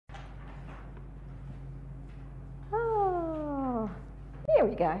There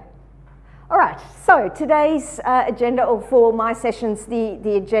we go. All right, so today's agenda, or for my sessions,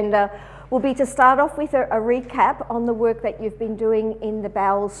 the agenda will be to start off with a recap on the work that you've been doing in the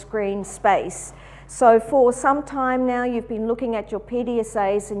bowel screen space. So for some time now, you've been looking at your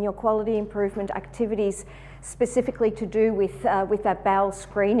PDSAs and your quality improvement activities specifically to do with that bowel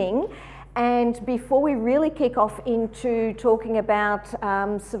screening. And before we really kick off into talking about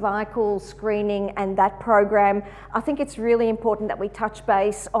cervical screening and that program, I think it's really important that we touch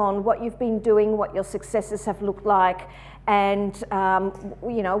base on what you've been doing, what your successes have looked like, and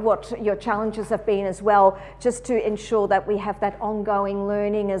you know, what your challenges have been as well, just to ensure that we have that ongoing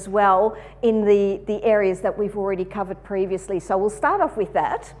learning as well in the areas that we've already covered previously. So we'll start off with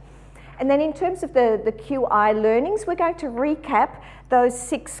that. And then in terms of the QI learnings, we're going to recap those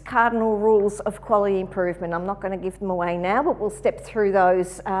 6 cardinal rules of quality improvement. I'm not going to give them away now, but we'll step through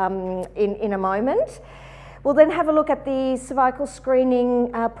those in a moment. We'll then have a look at the cervical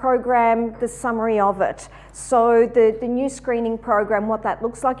screening program, the summary of it. So the new screening program, what that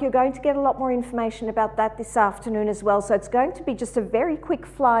looks like, you're going to get a lot more information about that this afternoon as well. So it's going to be just a very quick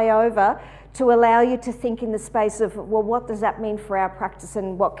flyover to allow you to think in the space of, well, what does that mean for our practice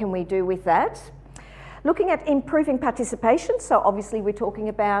and what can we do with that? Looking at improving participation, so obviously we're talking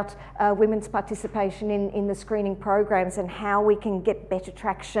about women's participation in the screening programs and how we can get better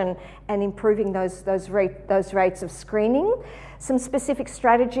traction and improving those rates of screening. Some specific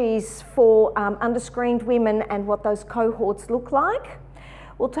strategies for underscreened women and what those cohorts look like.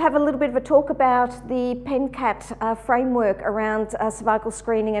 We'll have a little bit of a talk about the PenCat framework around cervical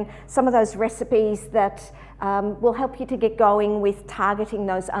screening and some of those recipes that will help you to get going with targeting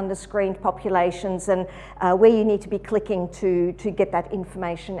those underscreened populations and where you need to be clicking to get that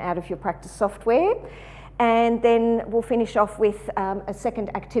information out of your practice software. And then we'll finish off with a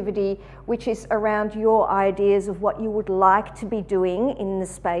second activity, which is around your ideas of what you would like to be doing in the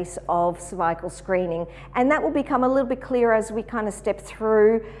space of cervical screening. And that will become a little bit clearer as we kind of step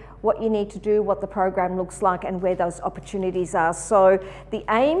through what you need to do, what the program looks like, and where those opportunities are. So the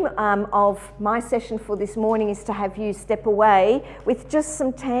aim of my session for this morning is to have you step away with just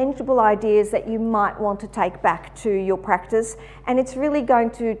some tangible ideas that you might want to take back to your practice. And it's really going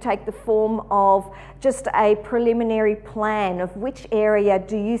to take the form of just a preliminary plan of which area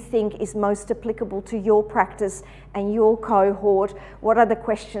do you think is most applicable to your practice and your cohort. What are the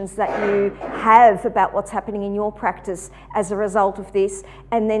questions that you have about what's happening in your practice as a result of this,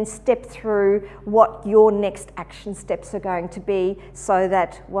 and then step through what your next action steps are going to be, so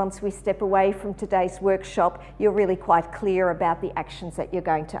that once we step away from today's workshop, you're really quite clear about the actions that you're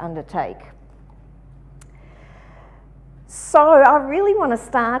going to undertake. So I really want to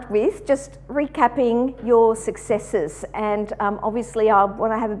start with just recapping your successes, and obviously I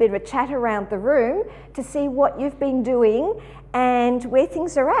want to have a bit of a chat around the room to see what you've been doing and where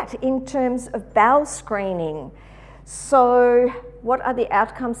things are at in terms of bowel screening. So what are the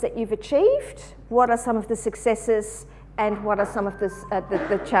outcomes that you've achieved? What are some of the successes and what are some of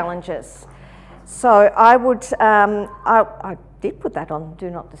the challenges? So I would, I did put that on Do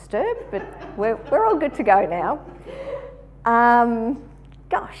Not Disturb, but we're all good to go now.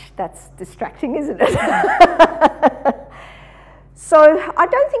 Gosh, that's distracting, isn't it? So I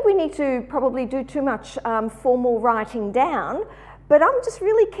don't think we need to probably do too much formal writing down, but I'm just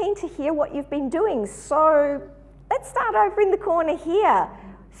really keen to hear what you've been doing. So let's start over in the corner here.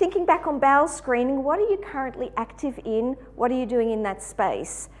 Thinking back on bowel screening, what are you currently active in? What are you doing in that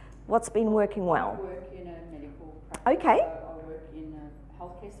space? What's been working well? I work in a medical practice. Okay. So I work in a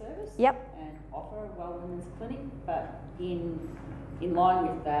healthcare service. Yep. And offer a well women's clinic, but in line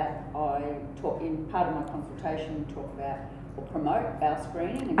with that, I talk in part of my consultation, talk about or promote bowel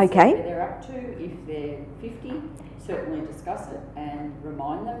screening and see where they're up to. If they're 50, certainly discuss it and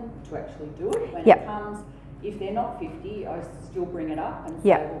remind them to actually do it when it comes. If they're not 50, I still bring it up and say,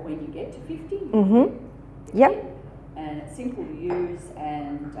 well, when you get to 50, and it's simple to use,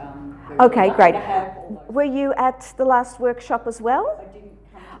 and okay, great. Were you at the last workshop as well? I didn't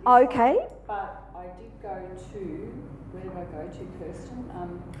come to this one, but I did go to, where did I go to, Kirsten?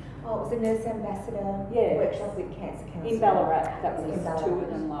 It was a nurse ambassador workshop with Cancer Council. In Ballarat, that was 2 of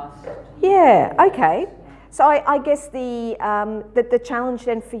them last. Yeah, okay. So I guess the challenge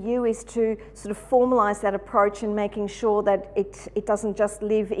then for you is to sort of formalise that approach and making sure that it doesn't just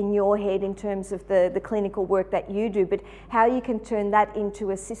live in your head in terms of the clinical work that you do, but how you can turn that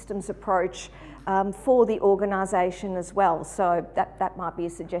into a systems approach for the organisation as well. So that might be a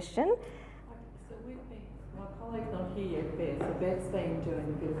suggestion. So my colleague's not here yet, Beth. So Beth's been doing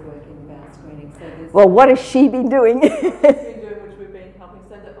a bit of work in bowel screening. So well, what has she been doing? She's been doing, which we've been helping.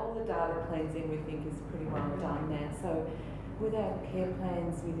 So that all the data cleansing we think is pretty well done now. So with our care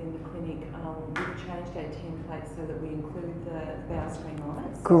plans within the clinic, we've changed our template so that we include the bowel screen on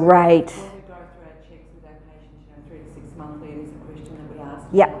it. So Great. when we go through our checks with our patients, 3 to 6 monthly, it is a question that we ask.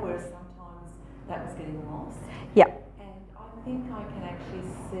 Yep. Whereas sometimes that was getting lost. Yep. And I think I can actually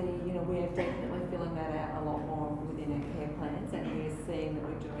see, we are definitely filling that out a lot more within our care plans, and we're seeing that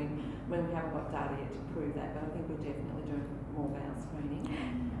we're doing, when we haven't got data yet to prove that, but I think we're definitely doing more bowel screening.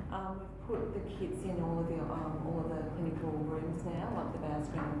 We've put the kits in all of the clinical rooms now, like the bowel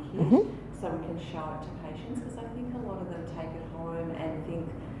screening kit, so we can show it to patients, because I think a lot of them take it home and think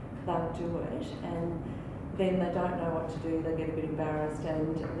they'll do it, and then they don't know what to do, they get a bit embarrassed,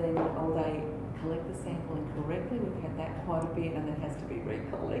 and then they collect the sample incorrectly. We've had that quite a bit, and it has to be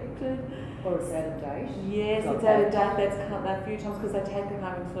recollected. Or it's out of date. Yes, it's out of date. That's come a few times because they take it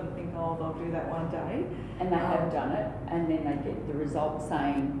home and sort of think, oh, they'll do that one day. And they have done it, and then they get the result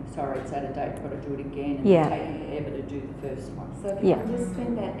saying, sorry, it's out of date, got to do it again, and Yeah. it's taken forever to do the first one. So if you can just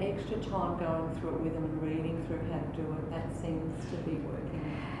spend that extra time going through it with them and reading through how to do it, that seems to be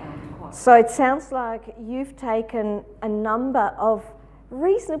working quite well. So it sounds like you've taken a number of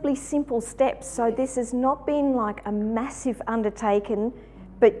reasonably simple steps. So this has not been like a massive undertaking,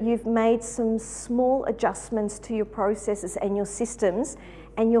 but you've made some small adjustments to your processes and your systems,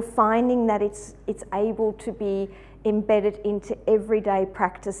 and you're finding that it's able to be embedded into everyday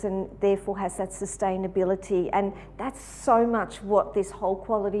practice and therefore has that sustainability. And that's so much what this whole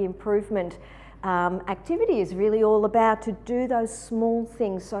quality improvement activity is really all about, to do those small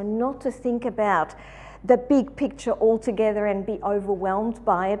things. So not to think about the big picture altogether and be overwhelmed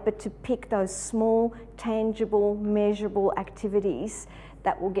by it, but to pick those small, tangible, measurable activities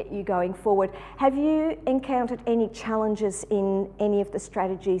that will get you going forward. Have you encountered any challenges in any of the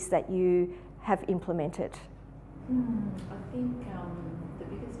strategies that you have implemented? I think the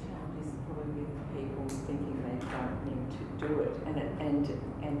biggest challenge is probably with people thinking they don't need to do it, and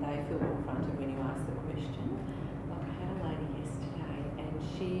they feel confronted when you ask the question. Like, I had a lady yesterday, and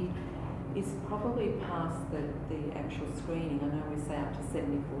she is probably past the actual screening. I know we say up to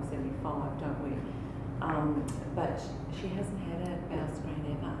 74, 75, don't we? But she hasn't had a bowel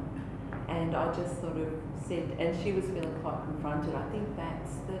screen ever. And I just sort of said, and she was feeling quite confronted. I think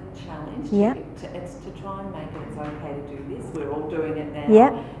that's the challenge. Yeah. It's to try and make it, it's okay to do this. We're all doing it now.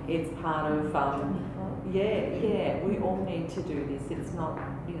 Yeah. It's part of, we all need to do this. It's not,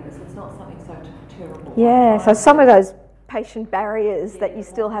 so it's not something so terrible. Yeah, so some of those patient barriers that you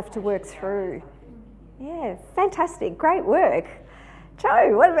still have to work through. Yeah, fantastic, great work.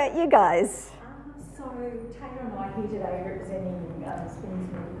 Joe, what about you guys? So Taylor and I are here today representing Springs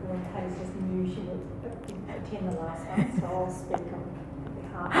Medical, and Taylor's just new. She didn't attend the last one, so I'll speak on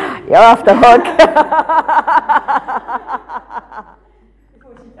behalf. You're off the hook.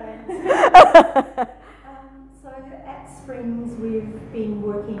 Before she faints. So at Springs, we've been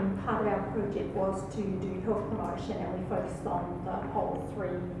working, part of our project was to do health promotion, and we focused on the whole 3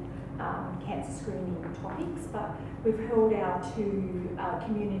 cancer screening topics, but we've held our 2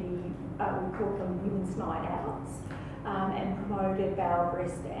 community, we call them Women's Night Outs, and promoted bowel,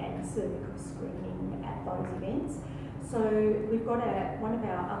 breast and cervical screening at those events. So we've got one of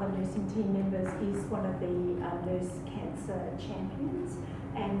our other nursing team members is one of the nurse cancer champions,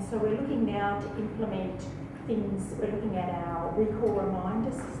 and so we're looking now to implement things. We're looking at our recall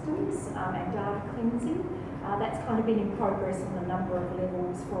reminder systems and data cleansing. That's kind of been in progress on a number of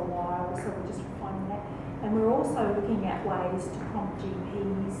levels for a while, so we're just refining that. And we're also looking at ways to prompt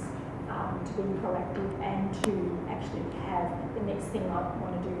GPs to be proactive and to actually have, the next thing I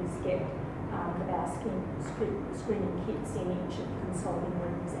want to do is get the bowel screening kits in each of the consulting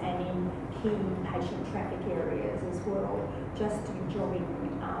rooms and in key patient traffic areas as well, just to be jogging,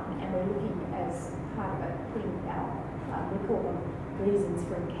 and we're looking as part of it, putting our, we call them reasons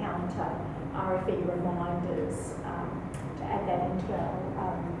for encounter, RFE reminders, to add that into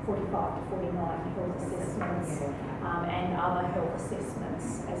our 45 to 49 health assessments and other health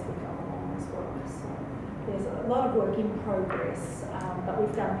assessments as we go along as well. So there's a lot of work in progress, but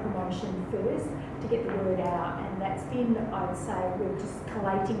we've done promotion first to get the word out, and that's been, I'd say, we're just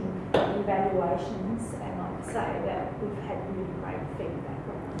collating evaluations, and I'd say that we've had really great feedback.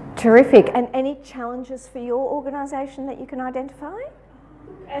 Terrific. And any challenges for your organisation that you can identify?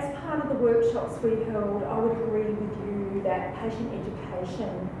 As part of the workshops we held, I would agree with you that patient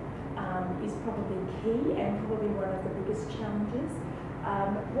education is probably key and probably one of the biggest challenges.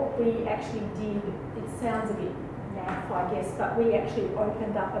 What we actually did, it sounds a bit naff, I guess, but we actually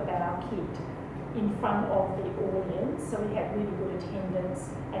opened up a bowel kit in front of the audience, so we had really good attendance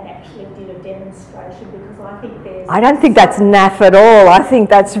and actually did a demonstration, because I think there's... I don't think that's naff at all. I think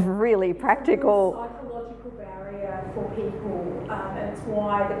that's really practical. Psychological barrier for people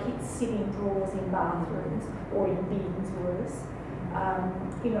why the kids sit in drawers in bathrooms or in bins worse,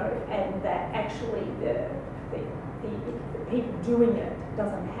 you know, and that actually the people doing it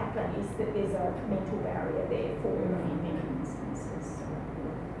doesn't happen, is that there's a mental barrier there for them in many instances.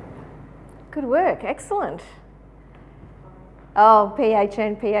 Good work, excellent. Oh,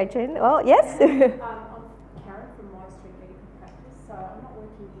 PHN. Oh, yes. I'm Karen from My Street Medical Practice. So I'm not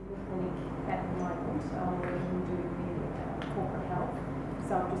working in the clinic at the moment. I'm working doing the corporate health.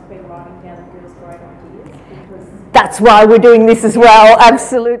 So I've just been writing down the girls' great ideas because that's why we're doing this as well.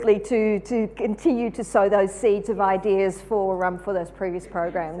 Absolutely, to continue to sow those seeds of ideas for those previous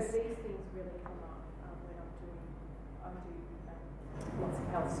programs. So these things really come up when I do lots of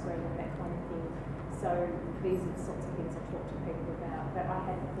health screening, that kind of thing. So these are the sorts of things I talk to people about. But I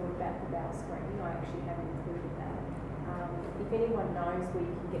hadn't thought about the bowel screening. I actually haven't included that. If anyone knows where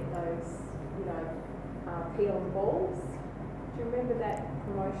you can get those, you know, peel and balls. Do you remember that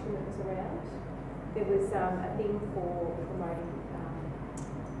promotion that was around? There was a thing for promoting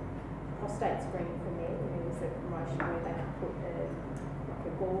prostate screening for men, and there was a promotion where they could put like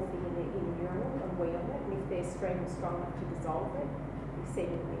a ball thing in the urinal and wee on it, and if their screen was strong enough to dissolve it, you see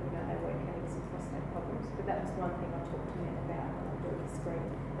that, you know, they weren't having some prostate problems. But that was one thing I talked to men about when I'm doing the screen.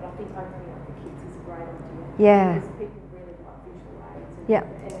 But I think opening up the kids is a great idea. Yeah. Because people really like visual aids, and, Yeah.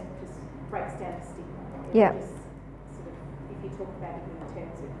 and it just breaks down the stigma. Yeah. Just sort of, if you talk about it in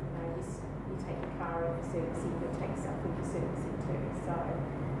terms of, you know, you take your car in for servicing, you'll take yourself in for servicing too. So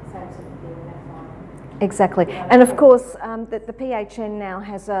same sort of thing, that's fine. Exactly, and of course the PHN now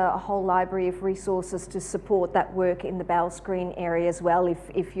has a whole library of resources to support that work in the bowel screen area as well.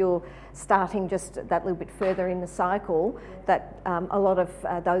 If you're starting just that little bit further in the cycle, that a lot of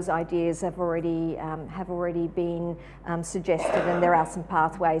those ideas have already been suggested, and there are some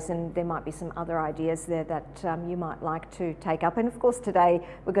pathways, and there might be some other ideas there that you might like to take up. And of course today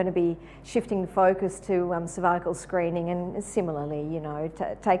we're going to be shifting the focus to cervical screening, and similarly, you know,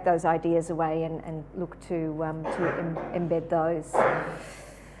 take those ideas away and look to embed those.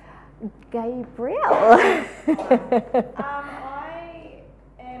 Gabrielle. I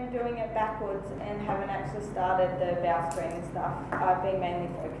am doing it backwards and haven't actually started the bowel screening stuff. I've been mainly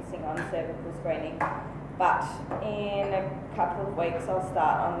focusing on cervical screening, but in a couple of weeks I'll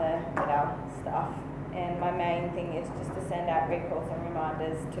start on the bowel stuff. And my main thing is just to send out recalls and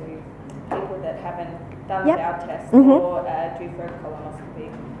reminders to people that haven't done the bowel test or due for a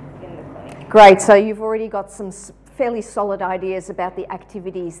colonoscopy in the clinic. Great, so you've already got some fairly solid ideas about the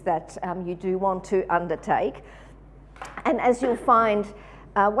activities that you do want to undertake. And as you'll find,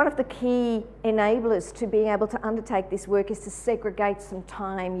 one of the key enablers to being able to undertake this work is to segregate some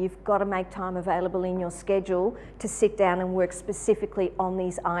time. You've got to make time available in your schedule to sit down and work specifically on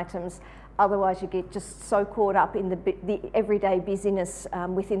these items. Otherwise you get just so caught up in the everyday busyness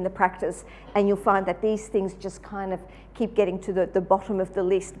within the practice, and you'll find that these things just kind of keep getting to the bottom of the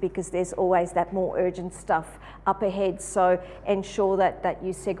list because there's always that more urgent stuff up ahead. So ensure that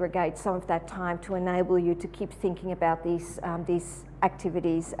you segregate some of that time to enable you to keep thinking about these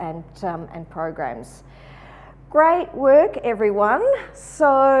activities and programs. Great work, everyone.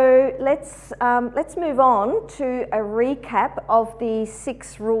 So let's move on to a recap of the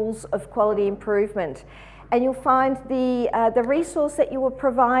 6 rules of quality improvement. And you'll find the resource that you were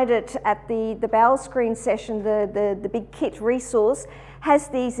provided at the bowel screen session, the big kit resource, has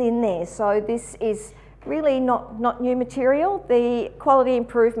these in there. So this is really not new material, the quality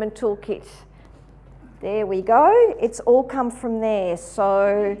improvement toolkit. There we go, it's all come from there.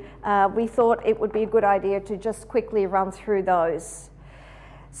 So we thought it would be a good idea to just quickly run through those.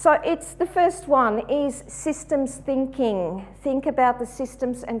 So it's the first one is systems thinking. Think about the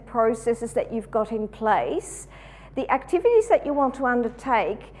systems and processes that you've got in place. The activities that you want to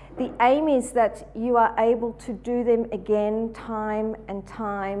undertake, the aim is that you are able to do them again, time and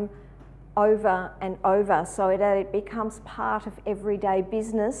time, over and over, so that it becomes part of everyday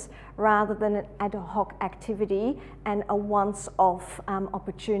business rather than an ad hoc activity and a once-off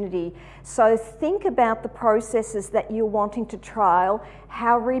opportunity. So think about the processes that you're wanting to trial,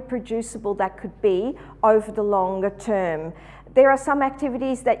 how reproducible that could be over the longer term. There are some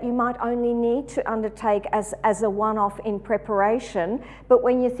activities that you might only need to undertake as a one-off in preparation, but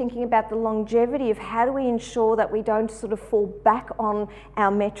when you're thinking about the longevity of how do we ensure that we don't sort of fall back on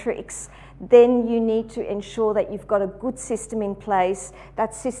our metrics, then you need to ensure that you've got a good system in place.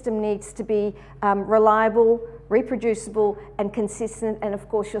 That system needs to be reliable, reproducible and consistent, and of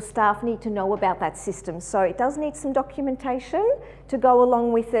course your staff need to know about that system. So it does need some documentation to go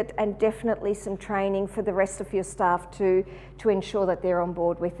along with it, and definitely some training for the rest of your staff to ensure that they're on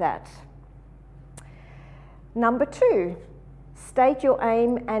board with that. Number 2, State your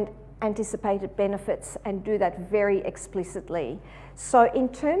aim and anticipated benefits and do that very explicitly. So in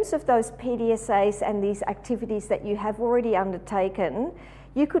terms of those PDSAs and these activities that you have already undertaken,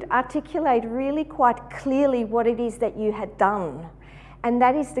 you could articulate really quite clearly what it is that you had done. And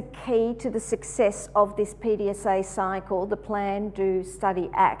that is the key to the success of this PDSA cycle, the Plan, Do, Study,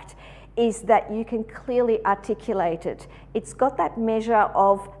 Act, is that you can clearly articulate it. It's got that measure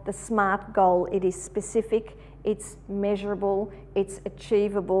of the SMART goal. It is specific, it's measurable, it's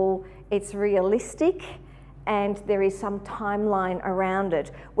achievable, it's realistic, and there is some timeline around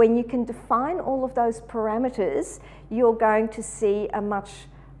it. When you can define all of those parameters, you're going to see a much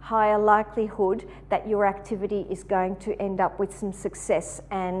higher likelihood that your activity is going to end up with some success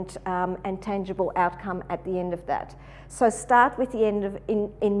and tangible outcome at the end of that. So start with the end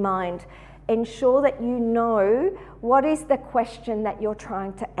in mind. Ensure that you know what is the question that you're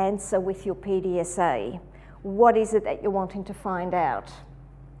trying to answer with your PDSA. What is it that you're wanting to find out?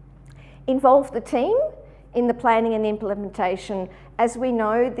 Involve the team in the planning and implementation. As we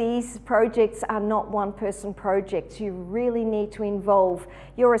know, these projects are not one-person projects. You really need to involve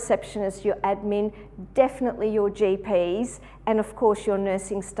your receptionist, your admin, definitely your GPs, and of course your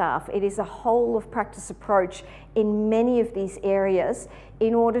nursing staff. It is a whole of practice approach in many of these areas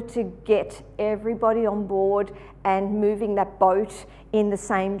in order to get everybody on board and moving that boat in the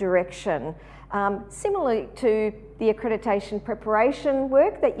same direction. Similarly to the accreditation preparation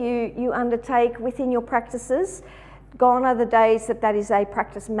work that you undertake within your practices, gone are the days that is a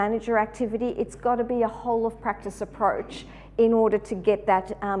practice manager activity. It's got to be a whole of practice approach in order to get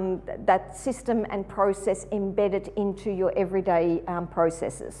that, that system and process embedded into your everyday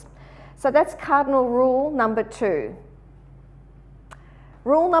processes. So that's cardinal rule number 2.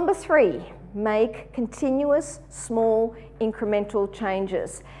 Rule number 3, make continuous, small, incremental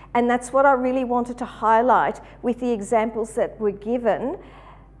changes. And that's what I really wanted to highlight with the examples that were given,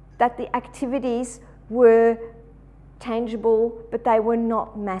 that the activities were tangible, but they were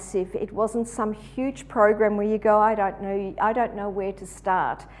not massive. It wasn't some huge program where you go, I don't know where to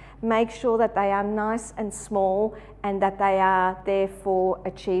start. Make sure that they are nice and small and that they are therefore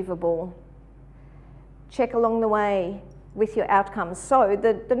achievable. Check along the way with your outcomes. So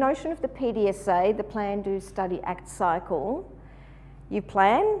the notion of the PDSA, the Plan, Do, Study, Act cycle, you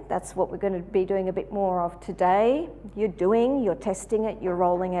plan, that's what we're going to be doing a bit more of today. You're testing it, you're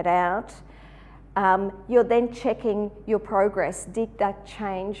rolling it out. You're then checking your progress. Did that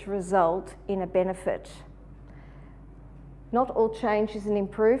change result in a benefit? Not all change is an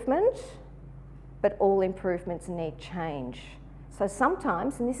improvement, but all improvements need change. So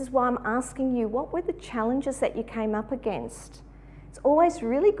sometimes, and this is why I'm asking you, what were the challenges that you came up against? It's always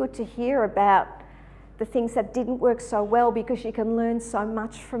really good to hear about the things that didn't work so well, because you can learn so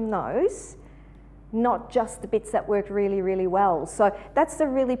much from those, not just the bits that worked really, really well. So that's the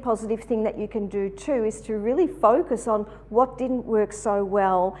really positive thing that you can do too, is to really focus on what didn't work so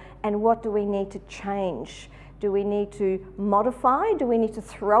well and what do we need to change. Do we need to modify? Do we need to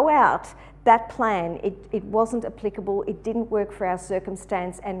throw out that plan? It wasn't applicable, it didn't work for our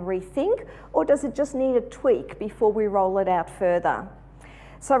circumstance, and rethink? Or does it just need a tweak before we roll it out further?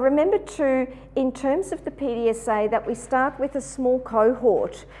 So remember too, in terms of the PDSA, that we start with a small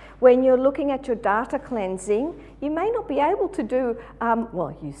cohort. When you're looking at your data cleansing, you may not be able to do,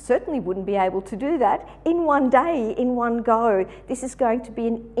 well, you certainly wouldn't be able to do that in one day, in one go. This is going to be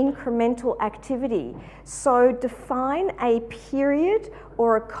an incremental activity. So define a period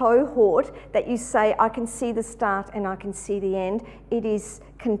or a cohort that you say, I can see the start and I can see the end. It is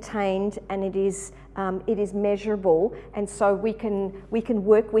contained and it is measurable, and so we can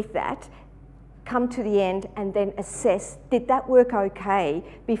work with that, come to the end and then assess, did that work okay,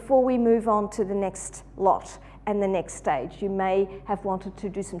 before we move on to the next lot and the next stage. You may have wanted to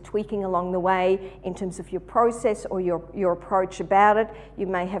do some tweaking along the way in terms of your process or your approach about it. You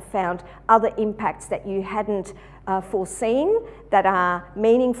may have found other impacts that you hadn't foreseen that are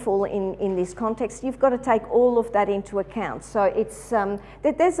meaningful in this context. You've got to take all of that into account. So it's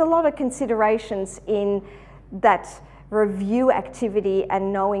there's a lot of considerations in that review activity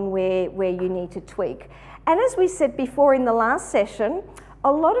and knowing where you need to tweak. And as we said before in the last session,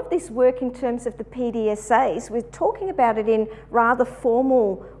 a lot of this work in terms of the PDSAs, we're talking about it in rather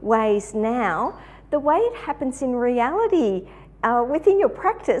formal ways now. The way it happens in reality within your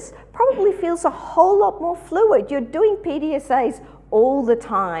practice probably feels a whole lot more fluid. You're doing PDSAs all the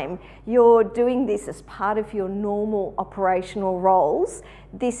time. You're doing this as part of your normal operational roles.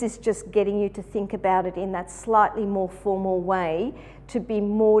 This is just getting you to think about it in that slightly more formal way, to be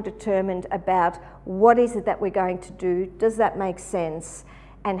more determined about what is it that we're going to do, does that make sense,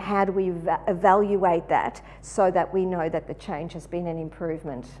 and how do we evaluate that so that we know that the change has been an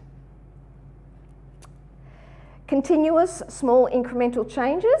improvement. Continuous small incremental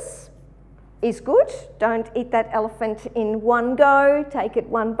changes is good. Don't eat that elephant in one go, take it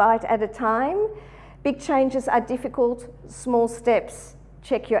one bite at a time. Big changes are difficult, small steps,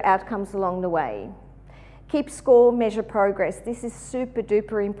 check your outcomes along the way. Keep score, measure progress. This is super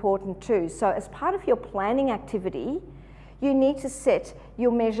duper important too. So as part of your planning activity, you need to set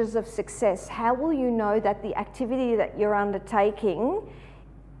your measures of success. How will you know that the activity that you're undertaking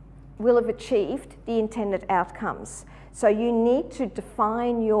will have achieved the intended outcomes? So you need to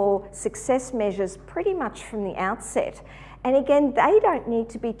define your success measures pretty much from the outset. And again, they don't need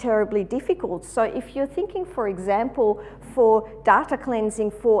to be terribly difficult. So if you're thinking, for example, for data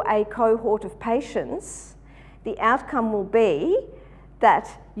cleansing for a cohort of patients, the outcome will be that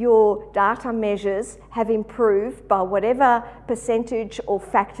your data measures have improved by whatever percentage or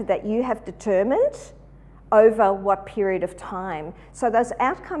factor that you have determined over what period of time. So those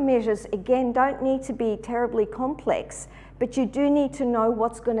outcome measures, again, don't need to be terribly complex, but you do need to know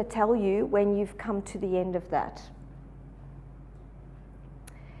what's going to tell you when you've come to the end of that.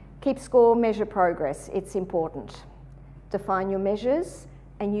 Keep score, measure progress. It's important. Define your measures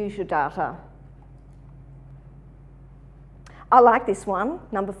and use your data. I like this one,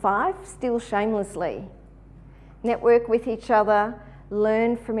 number 5, still shamelessly. Network with each other,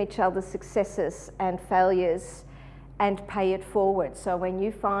 learn from each other's successes and failures, and pay it forward. So when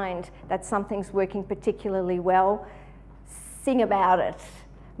you find that something's working particularly well, sing about it.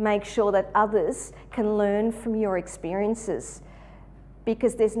 Make sure that others can learn from your experiences,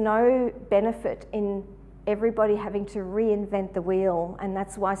 because there's no benefit in everybody having to reinvent the wheel, and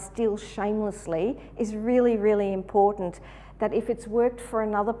that's why still shamelessly is really, really important. That if it's worked for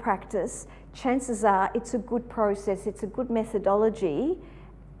another practice, chances are it's a good process, it's a good methodology.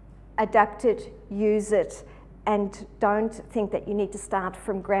 Adapt it, use it, and don't think that you need to start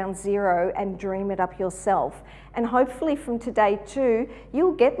from ground zero and dream it up yourself. And hopefully from today too,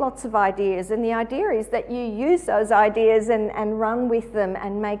 you'll get lots of ideas, and the idea is that you use those ideas and run with them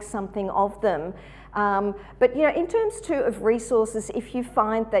and make something of them. But you know, in terms too of resources, if you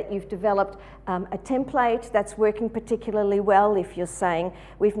find that you've developed a template that's working particularly well, if you're saying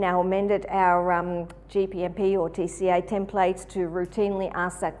we've now amended our GPMP or TCA templates to routinely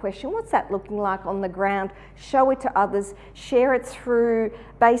ask that question, what's that looking like on the ground? Show it to others, share it through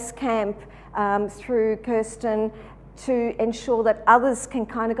Basecamp, through Kirsten, to ensure that others can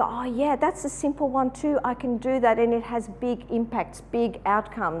kind of go, oh yeah, that's a simple one too, I can do that, and it has big impacts, big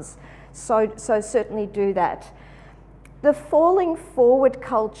outcomes. So certainly do that. The falling forward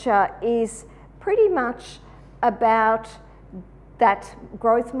culture is pretty much about that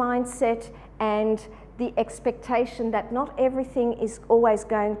growth mindset and the expectation that not everything is always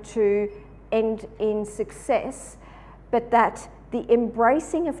going to end in success, but that the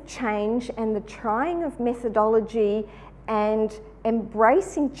embracing of change and the trying of methodology and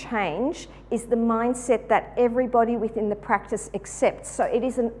embracing change is the mindset that everybody within the practice accepts. So it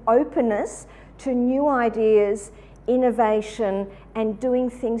is an openness to new ideas, innovation, and doing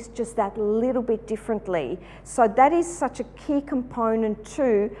things just that little bit differently. So that is such a key component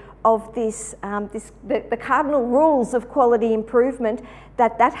too of this, the cardinal rules of quality improvement,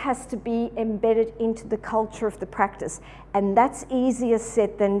 that has to be embedded into the culture of the practice. And that's easier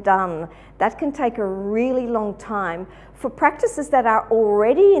said than done. That can take a really long time. For practices that are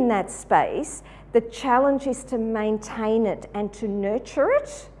already in that space, the challenge is to maintain it and to nurture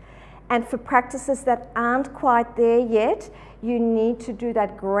it. And for practices that aren't quite there yet, you need to do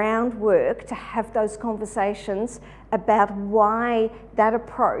that groundwork to have those conversations about why that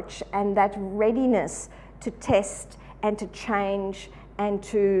approach and that readiness to test and to change and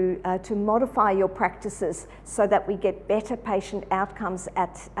to modify your practices so that we get better patient outcomes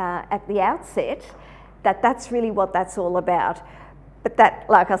at the outset, that's really what that's all about. But that,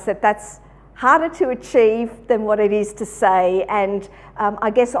 like I said, that's harder to achieve than what it is to say. And I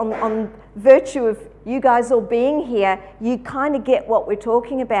guess on virtue of you guys all being here, you kind of get what we're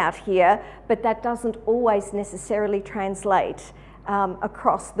talking about here, but that doesn't always necessarily translate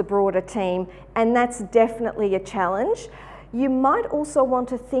across the broader team, and that's definitely a challenge. You might also want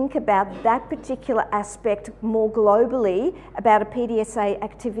to think about that particular aspect more globally, about a PDSA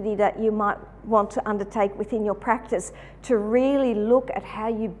activity that you might want to undertake within your practice, to really look at how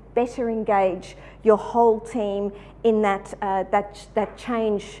you better engage your whole team in that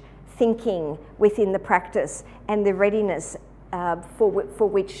change thinking within the practice and the readiness for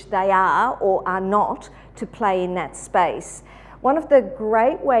which they are or are not to play in that space. One of the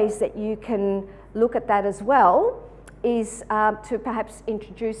great ways that you can look at that as well is to perhaps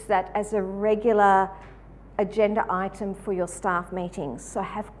introduce that as a regular agenda item for your staff meetings. So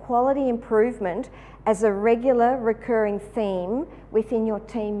have quality improvement as a regular recurring theme within your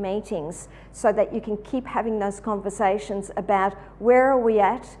team meetings so that you can keep having those conversations about where are we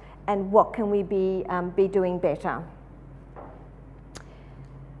at and what can we be doing better.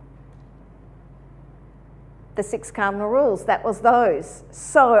 The 6 cardinal rules, that was those.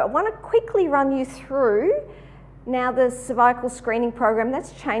 So I want to quickly run you through now the cervical screening program.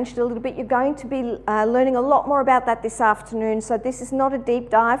 That's changed a little bit. You're going to be learning a lot more about that this afternoon. So this is not a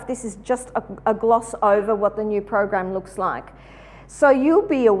deep dive. This is just a gloss over what the new program looks like. So you'll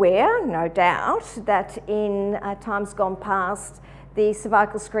be aware, no doubt, that in times gone past, the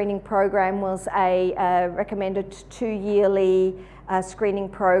cervical screening program was a recommended 2-yearly screening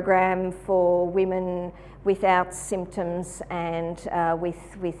program for women without symptoms and with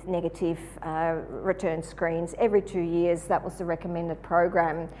negative return screens. Every 2 years, that was the recommended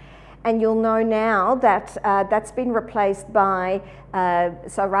program. And you'll know now that that's been replaced by,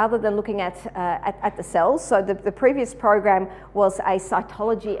 so rather than looking at the cells, so the previous program was a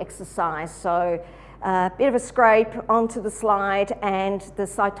cytology exercise. So a bit of a scrape onto the slide, and the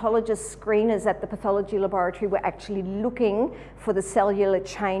cytologist screeners at the pathology laboratory were actually looking for the cellular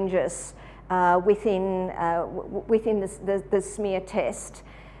changes within the smear test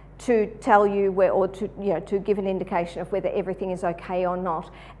to tell you where, or to give an indication of whether everything is okay or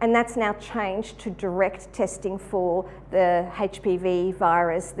not. And that's now changed to direct testing for the HPV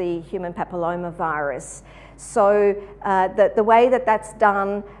virus, the human papilloma virus. So the way that that's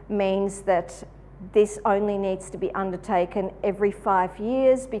done means that this only needs to be undertaken every 5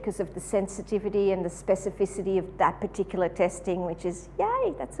 years because of the sensitivity and the specificity of that particular testing, which is,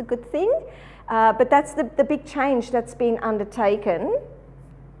 yay, that's a good thing. But that's the big change that's been undertaken.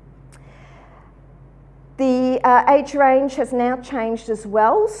 The age range has now changed as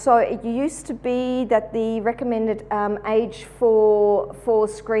well. So it used to be that the recommended age for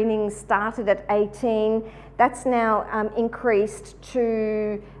screening started at 18. That's now increased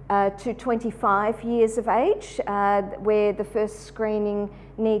to 25 years of age, where the first screening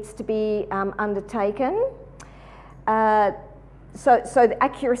needs to be undertaken. So the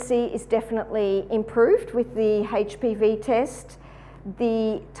accuracy is definitely improved with the HPV test.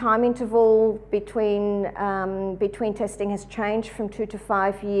 The time interval between testing has changed from 2 to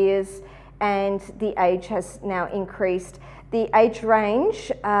 5 years, and the age has now increased. The age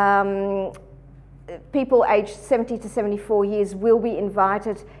range, people aged 70 to 74 years will be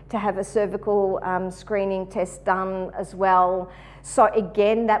invited to have a cervical screening test done as well. So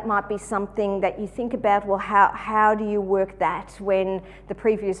again, that might be something that you think about, well, how do you work that when the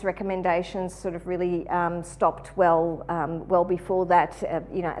previous recommendations sort of really stopped well before that,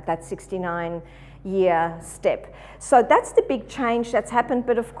 at that 69-year step. So that's the big change that's happened,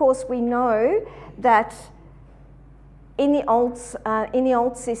 but of course we know that in the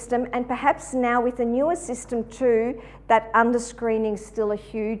old system, and perhaps now with the newer system too, that underscreening is still a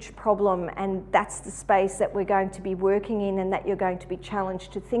huge problem, and that's the space that we're going to be working in and that you're going to be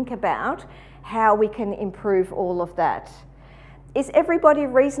challenged to think about how we can improve all of that. Is everybody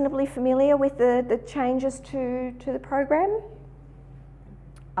reasonably familiar with the changes to the program?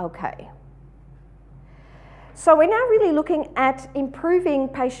 Okay. So we're now really looking at improving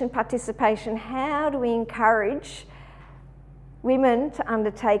patient participation. How do we encourage women to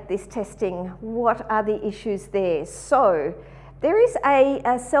undertake this testing? What are the issues there? So there is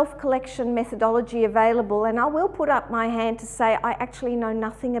a self-collection methodology available, and I will put up my hand to say I actually know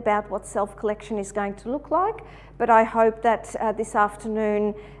nothing about what self-collection is going to look like, but I hope that this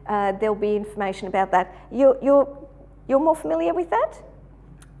afternoon there'll be information about that. You're more familiar with that?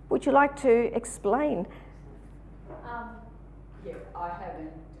 Would you like to explain? Yeah, I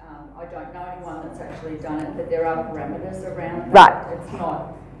haven't. I don't know anyone that's actually done it, but there are parameters around that. Right. It's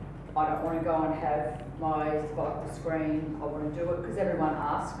not, I don't want to go and have my cervical screen, I want to do it, because everyone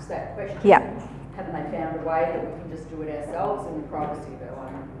asks that question. Yeah. Haven't they found a way that we can just do it ourselves in the privacy of our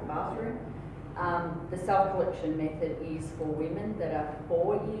own bathroom? The self-collection method is for women that are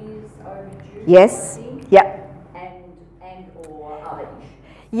 4 years overdue. Yes. I think, yep. And or other issues.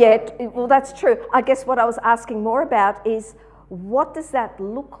 Yeah, well, that's true. I guess what I was asking more about is, what does that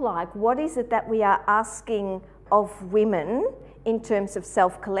look like? What is it that we are asking of women in terms of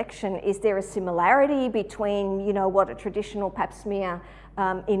self-collection? Is there a similarity between, what a traditional pap smear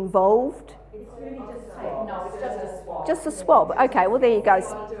involved? It's really just no, it's just a swab. Just a swab. Okay, well, there you go.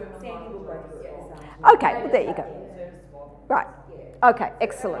 Okay, well, there you go. Right. Okay,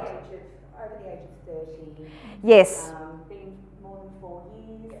 excellent. Over the age of 30. Yes. Been more than 4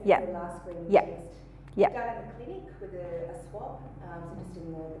 years. Yeah. The last screening Yeah. test. Yeah. Done in the clinic with with a swab, so just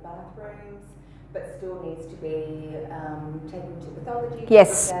in the bathrooms, but still needs to be taken to pathology.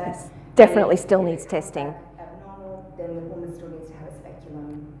 Yes, definitely still needs testing. Abnormal, then the woman still needs to have a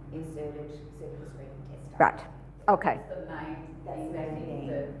speculum inserted, cervical screening test. Right. Okay. That's the main thing.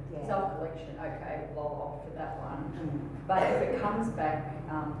 The self-collection, okay, well, off for that one. But if it comes back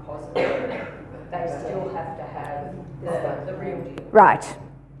positive, they still have to have the real deal. Right.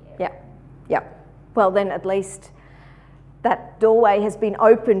 Yeah. Yeah. Well, then at least that doorway has been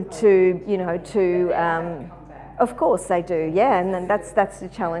opened to, you know, to. Of course they do. Yeah, and then that's the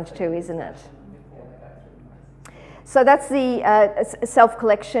challenge too, isn't it? So that's the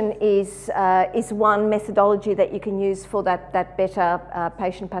self-collection is one methodology that you can use for that better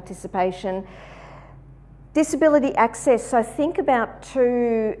patient participation. Disability access, so think about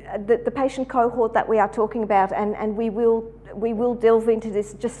the patient cohort that we are talking about, and we will delve into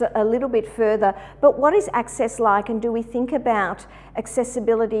this just a little bit further, but what is access like, and do we think about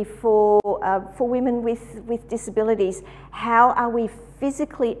accessibility for women with disabilities? How are we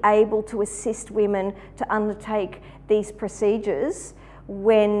physically able to assist women to undertake these procedures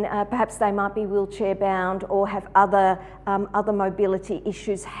when perhaps they might be wheelchair bound or have other mobility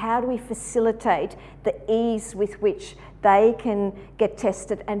issues? How do we facilitate the ease with which they can get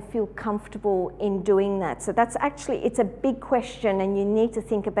tested and feel comfortable in doing that? So that's actually, it's a big question, and you need to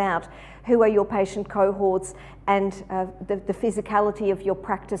think about who are your patient cohorts and the physicality of your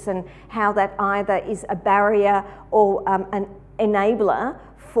practice, and how that either is a barrier or an enabler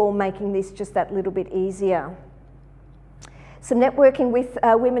for making this just that little bit easier. Some networking with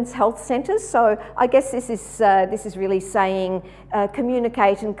women's health centres. So I guess this is really saying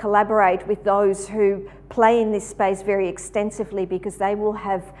communicate and collaborate with those who play in this space very extensively, because they will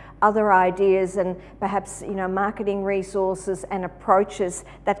have other ideas and perhaps, you know, marketing resources and approaches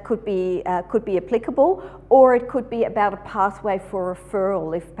that could be applicable, or it could be about a pathway for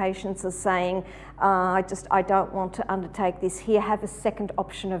referral. If patients are saying, I don't want to undertake this here, have a second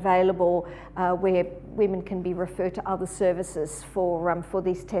option available where women can be referred to other services for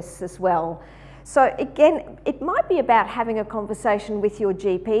these tests as well. So again, it might be about having a conversation with your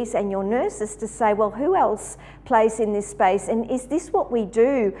GPs and your nurses to say, well, who else plays in this space? And is this what we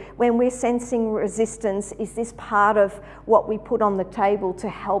do when we're sensing resistance? Is this part of what we put on the table to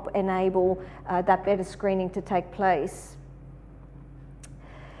help enable that better screening to take place?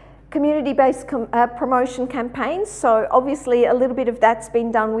 Community-based promotion campaigns, so obviously a little bit of that's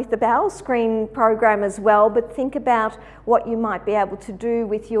been done with the Bowel Screen program as well, but think about what you might be able to do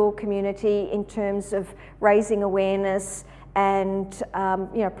with your community in terms of raising awareness and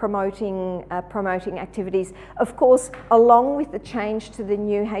you know, promoting activities. Of course, along with the change to the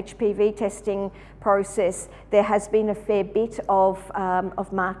new HPV testing process, there has been a fair bit of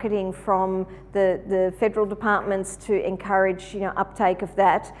marketing from the federal departments to encourage, you know, uptake of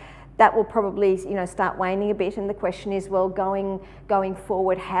that. That will probably, you know, start waning a bit, and the question is, well, going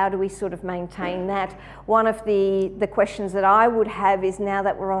forward, how do we sort of maintain that? One of the questions that I would have is, now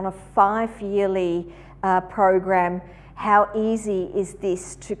that we're on a 5-yearly program, how easy is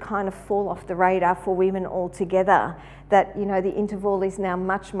this to kind of fall off the radar for women altogether? That, you know, the interval is now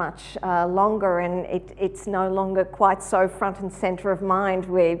much longer, and it's no longer quite so front and centre of mind,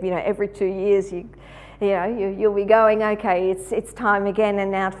 where, you know, every 2 years you'll be going, okay, it's time again, and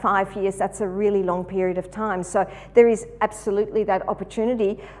now 5 years, that's a really long period of time. So there is absolutely that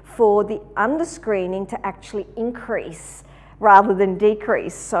opportunity for the underscreening to actually increase rather than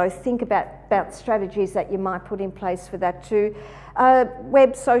decrease. So think about strategies that you might put in place for that too.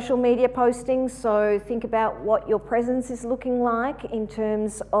 Web social media postings, so think about what your presence is looking like in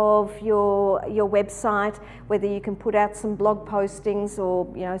terms of your website, whether you can put out some blog postings or,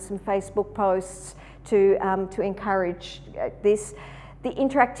 you know, some Facebook posts to encourage this. The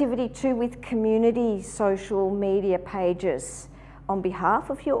interactivity too with community social media pages on behalf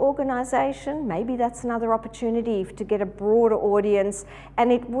of your organisation. Maybe that's another opportunity to get a broader audience,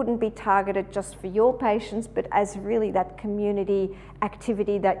 and it wouldn't be targeted just for your patients, but as really that community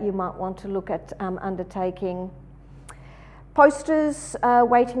activity that you might want to look at undertaking. Posters,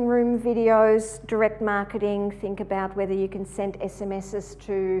 waiting room videos, direct marketing. Think about whether you can send SMSs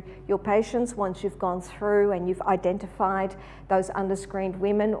to your patients once you've gone through and you've identified those underscreened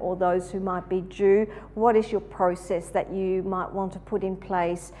women or those who might be due. What is your process that you might want to put in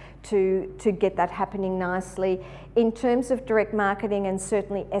place to get that happening nicely? In terms of direct marketing and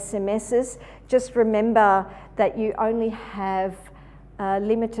certainly SMSs, just remember that you only have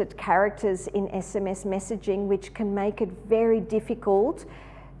limited characters in SMS messaging, which can make it very difficult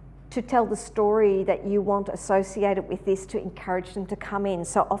to tell the story that you want associated with this to encourage them to come in.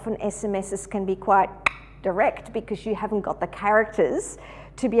 So often SMSs can be quite direct because you haven't got the characters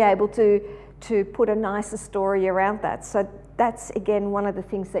to be able to put a nicer story around that. So that's again one of the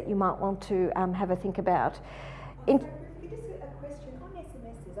things that you might want to have a think about. Just a question on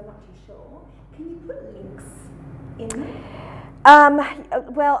SMSs, I'm not too sure. Can you put links in there?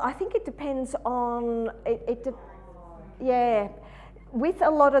 Well, I think it depends on yeah. With a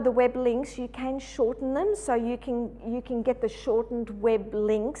lot of the web links, you can shorten them, so you can get the shortened web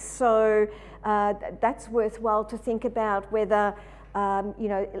links. So that's worthwhile to think about whether you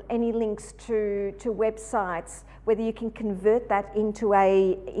know, any links to websites, whether you can convert that into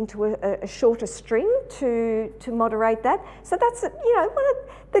a shorter string to moderate that. So that's, you know, one of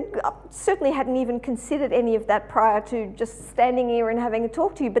the, certainly hadn't even considered any of that prior to just standing here and having a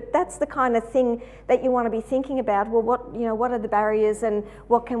talk to you, but that's the kind of thing that you want to be thinking about. Well, what are the barriers and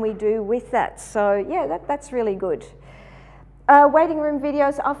what can we do with that? So yeah, that's really good. Waiting room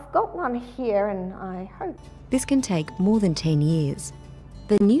videos, I've got one here and I hope. This can take more than 10 years.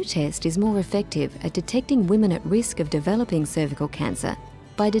 The new test is more effective at detecting women at risk of developing cervical cancer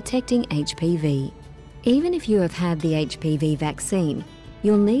by detecting HPV. Even if you have had the HPV vaccine,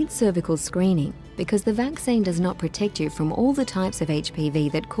 you'll need cervical screening because the vaccine does not protect you from all the types of HPV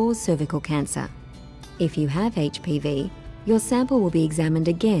that cause cervical cancer. If you have HPV, your sample will be examined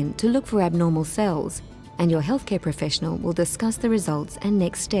again to look for abnormal cells, and your healthcare professional will discuss the results and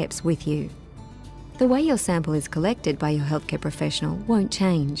next steps with you. The way your sample is collected by your healthcare professional won't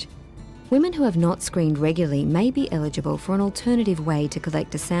change. Women who have not screened regularly may be eligible for an alternative way to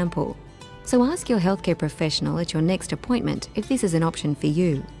collect a sample, so ask your healthcare professional at your next appointment if this is an option for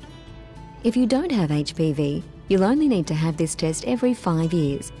you. If you don't have HPV, you'll only need to have this test every 5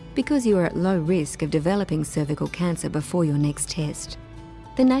 years because you are at low risk of developing cervical cancer before your next test.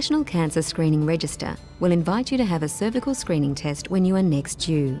 The National Cancer Screening Register will invite you to have a cervical screening test when you are next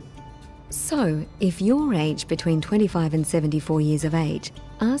due. So, if you're aged between 25 and 74 years of age,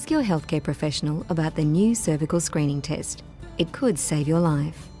 ask your healthcare professional about the new cervical screening test. It could save your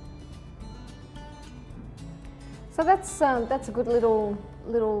life. So that's a good little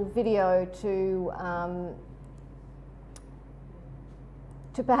video to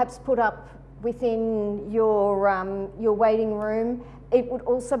perhaps put up within your waiting room. It would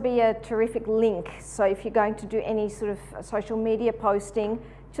also be a terrific link. So if you're going to do any sort of social media posting,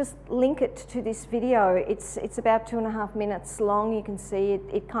 just link it to this video. It's about 2.5 minutes long. You can see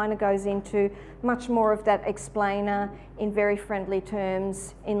it kind of goes into much more of that explainer in very friendly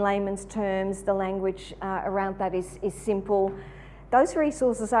terms, in layman's terms. The language around that is simple. Those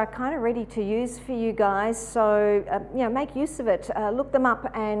resources are kind of ready to use for you guys, so you know, make use of it. Look them up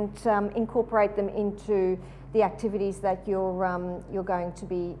and incorporate them into the activities that you're going to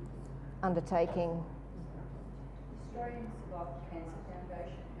be undertaking.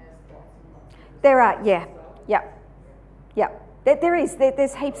 There are, yeah.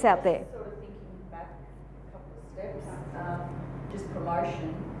 There's heaps out there. Sort of thinking back a couple of steps, just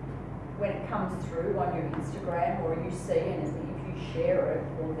promotion, when it comes through on your Instagram or you see anything, if you share it,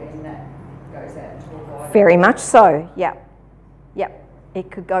 well then that goes out to a wider. Very much so, yeah. It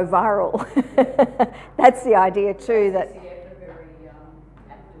could go viral. That's the idea too. That. Very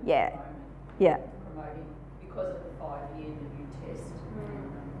active Yeah. at the moment. Yeah. Promoting because of the 5-year new test.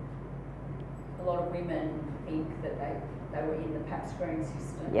 A lot of women think that they were in the PAP screening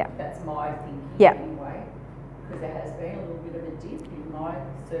system. Yeah. That's my thinking anyway, because there has been a little bit of a dip in my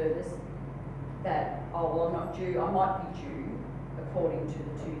service that, oh well, I'm not due, I might be due according to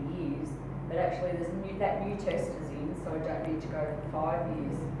the 2 years, but actually that new test is in, so I don't need to go for 5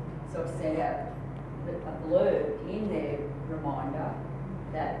 years. So I've sent out a blurb in their reminder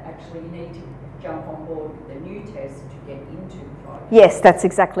that actually you need to jump on board with the new test to get into 5 years. Yes, that's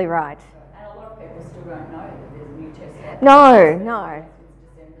exactly right. And a lot of people still don't know that there's a new test. No.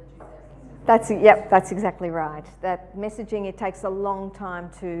 Since December 2016. That's exactly right. That messaging, it takes a long time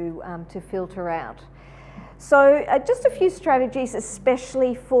to filter out. So just a few strategies,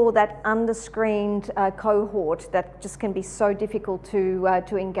 especially for that underscreened cohort that just can be so difficult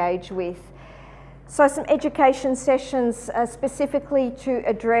to engage with. So some education sessions specifically to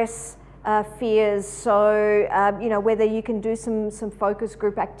address fears. So you know, whether you can do some focus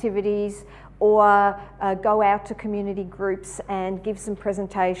group activities or go out to community groups and give some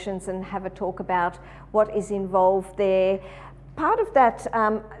presentations and have a talk about what is involved there. Part of that,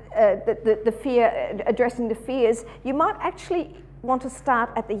 the fear, addressing the fears, you might actually want to start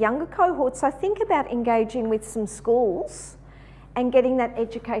at the younger cohort. So think about engaging with some schools and getting that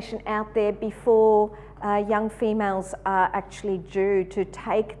education out there before young females are actually due to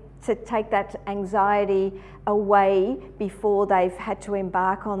take to take that anxiety away before they've had to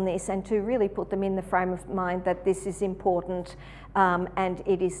embark on this, and to really put them in the frame of mind that this is important, and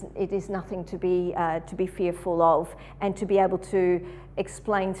it is nothing to be fearful of, and to be able to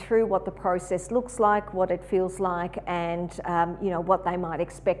explain through what the process looks like, what it feels like, and you know, what they might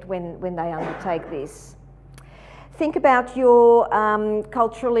expect when they undertake this. Think about your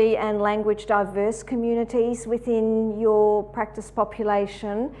culturally and language diverse communities within your practice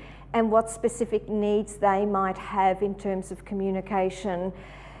population, and what specific needs they might have in terms of communication.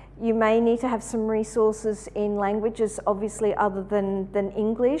 You may need to have some resources in languages, obviously, other than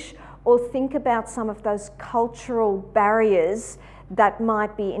English, or think about some of those cultural barriers that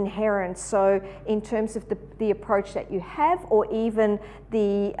might be inherent. So in terms of the approach that you have, or even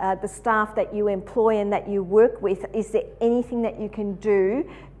the staff that you employ and that you work with, is there anything that you can do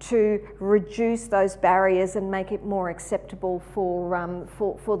to reduce those barriers and make it more acceptable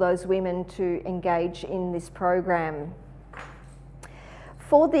for those women to engage in this program?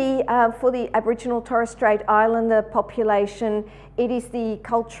 For the Aboriginal Torres Strait Islander population, it is the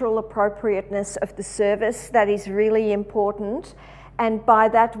cultural appropriateness of the service that is really important. And by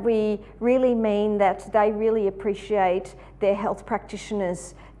that we really mean that they really appreciate their health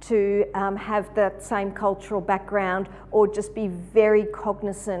practitioners to have that same cultural background, or just be very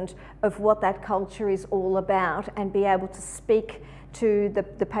cognizant of what that culture is all about, and be able to speak to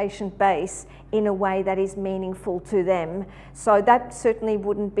the patient base in a way that is meaningful to them. So that certainly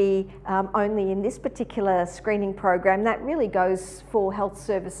wouldn't be only in this particular screening program. That really goes for health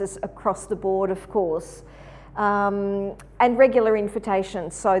services across the board, of course. And regular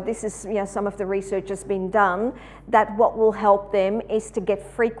invitations. So this is, you know, some of the research has been done, that what will help them is to get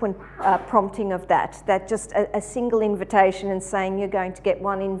frequent prompting of that just a single invitation and saying you're going to get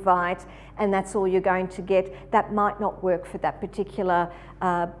one invite and that's all you're going to get, that might not work for that particular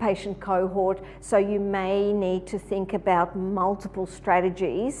patient cohort. So you may need to think about multiple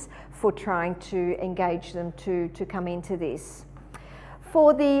strategies for trying to engage them to come into this.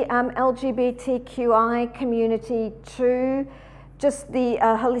 For the LGBTQI community too, just the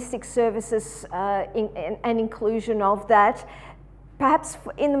holistic services and inclusion of that, perhaps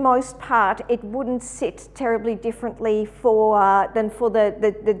in the most part it wouldn't sit terribly differently than for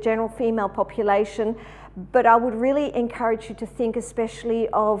the general female population, but I would really encourage you to think especially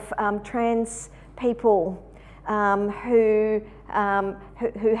of trans people who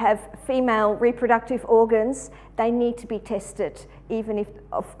have female reproductive organs. They need to be tested, even if,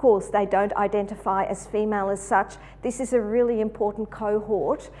 of course, they don't identify as female as such. This is a really important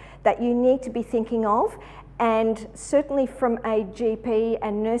cohort that you need to be thinking of, and certainly from a GP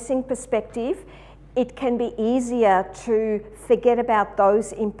and nursing perspective, it can be easier to forget about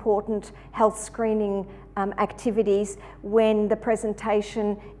those important health screening activities when the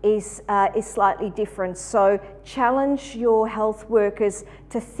presentation is slightly different. So challenge your health workers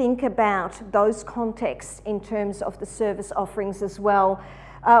to think about those contexts in terms of the service offerings as well.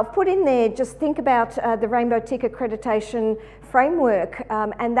 Put in there, just think about the Rainbow Tick accreditation framework,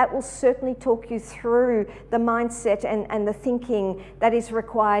 and that will certainly talk you through the mindset and the thinking that is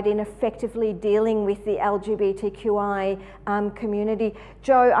required in effectively dealing with the LGBTQI community.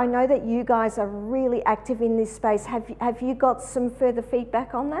 Joe, I know that you guys are really active in this space. Have you got some further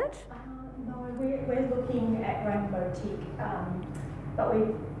feedback on that? No, we're looking at Rainbow Tick, but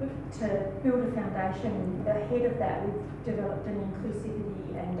we've to build a foundation. Ahead of that, we've developed an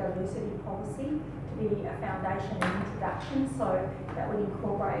inclusivity and diversity policy to be a foundation and introduction, so that would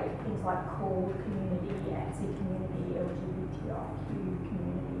incorporate things like core community, ATSI community, LGBTIQ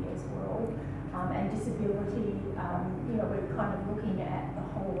community as well, and disability. You know, we're kind of looking at the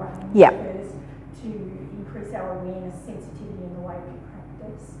whole range first to increase our awareness, sensitivity in the way we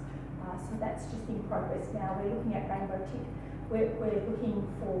practice. So that's just in progress now. We're looking at Rainbow Tick. We're looking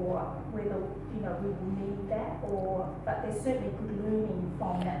for whether, you know, we will need that, but there's certainly good learning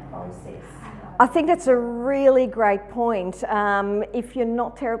from that process. I think that's a really great point. If you're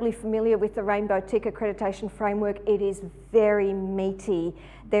not terribly familiar with the Rainbow Tick accreditation framework, it is very meaty.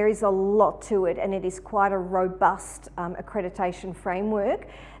 There is a lot to it, and it is quite a robust accreditation framework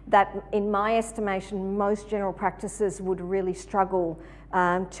that, in my estimation, most general practices would really struggle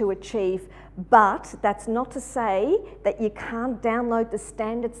to achieve. But that's not to say that you can't download the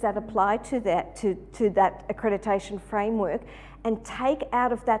standards that apply to that accreditation framework and take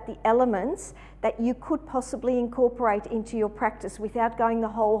out of that the elements that you could possibly incorporate into your practice without going the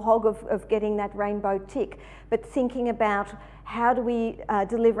whole hog of getting that rainbow tick, but thinking about how do we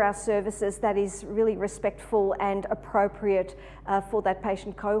deliver our services that is really respectful and appropriate for that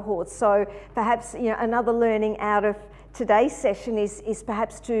patient cohort. So perhaps, you know, another learning out of today's session is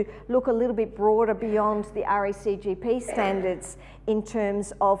perhaps to look a little bit broader beyond the RECGP standards in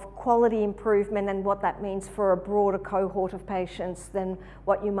terms of quality improvement and what that means for a broader cohort of patients than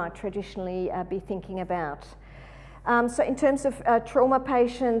what you might traditionally be thinking about. So in terms of trauma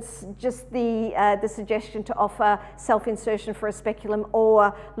patients, just the suggestion to offer self-insertion for a speculum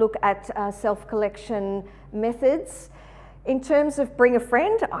or look at self-collection methods. In terms of bring a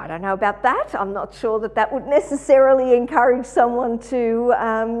friend, I don't know about that. I'm not sure that that would necessarily encourage someone to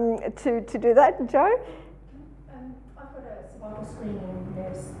do that. Joe? I've got a cervical screening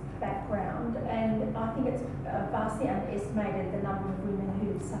nurse background, and I think it's vastly underestimated the number of women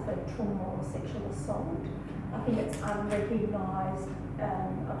who've suffered trauma or sexual assault. I think it's unrecognised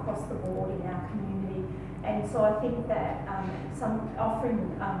across the board in our community, and so I think that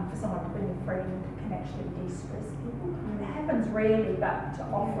offering for someone to bring a friend can actually de-stress people. It happens rarely, but to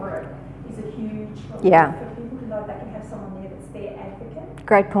offer it is a huge relief for people to know they can have someone there that's their advocate.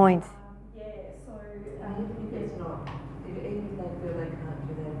 Great point. So if it's not, even if they feel they can't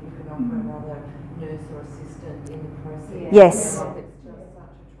do that, you can offer another nurse or assistant in the process. Yes. It's just such a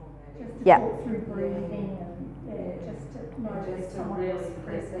traumatic. just to talk through breathing and just to know that someone really is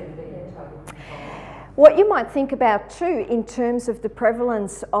present. What you might think about too in terms of the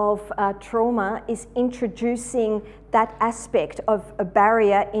prevalence of trauma is introducing that aspect of a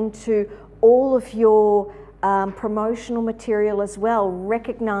barrier into all of your promotional material as well,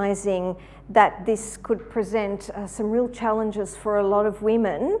 recognising that this could present some real challenges for a lot of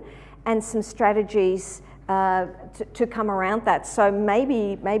women and some strategies to come around that. So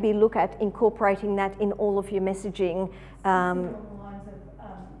maybe look at incorporating that in all of your messaging.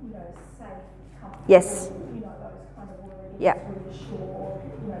 Yes. You know, those kind of already Yeah. reassure,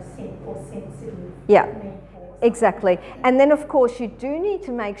 you know, or sensitive. Yeah. Exactly. And then of course you do need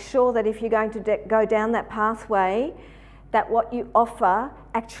to make sure that if you're going to go down that pathway, that what you offer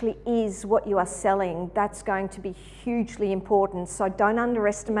actually is what you are selling. That's going to be hugely important. So don't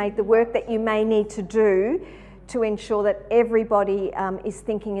underestimate the work that you may need to do to ensure that everybody is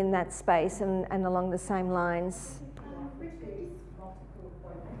thinking in that space and along the same lines.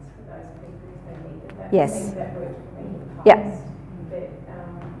 Yes. That worked for me. Yeah. But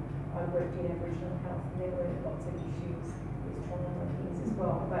I worked in Aboriginal health and there were lots of issues with trauma and things as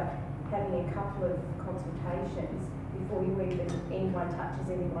well. But having a couple of consultations before anyone touches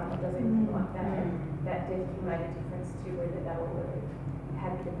anyone or does anything like that, that definitely made a difference to whether they were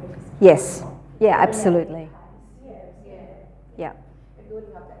happy to participate. Yes. Yeah, absolutely. Yeah. And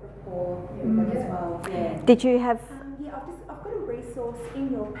building up that rapport as well. Yeah. Did you have? Yeah, I've got a resource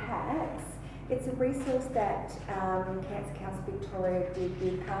in your packs. It's a resource that Cancer Council Victoria did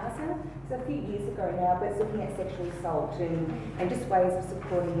with CASA. It's a few years ago now, but it's looking at sexual assault and just ways of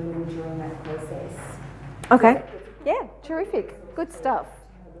supporting women during that process. Okay. Yeah, terrific. Good stuff.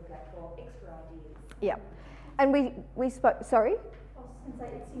 Extra ideas. Yeah. And we spoke, sorry? I was going to say,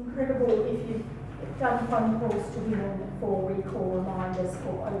 it's incredible if you've done phone calls to women for recall reminders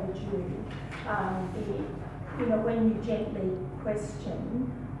for overdue. You know, when you gently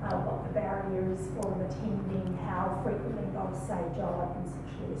question what the barrier is for them attending, how frequently they'll say, Joe, I've been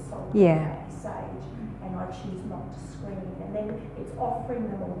sexually assaulted at this age and I choose not to screen. And then it's offering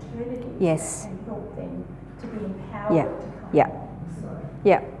them alternatives that can help them to be empowered to come along. So.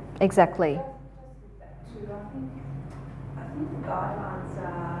 Yeah, exactly. I think the guidelines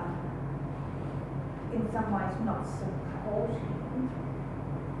are in some ways not supporting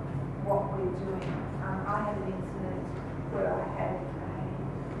what we're doing. I had an incident where I had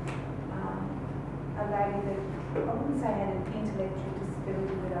a lady that, I wouldn't say had an intellectual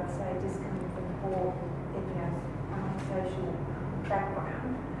disability, but I'd say just coming from poor social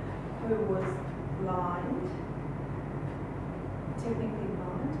background, who was blind, technically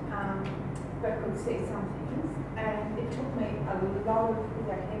blind, but could see some things. And it took me a lot of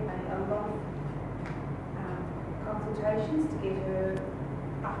consultations to get her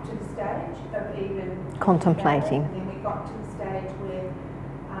up to the stage of even contemplating. And then we got to the stage where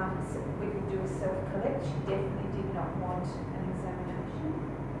we could do a self-collect. She definitely did not want an examination.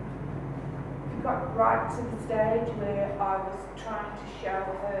 We got right to the stage where I was trying to show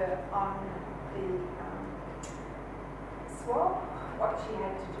her on the swab what she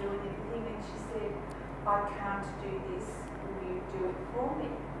had to do and everything, and she said, I can't do this, will you do it for me?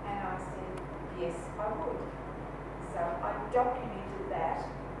 And I said, yes, I would. So I documented that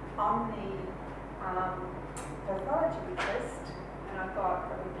on the pathology request, and I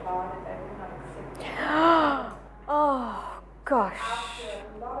got a reply that they would not accept it. Oh, Gosh. After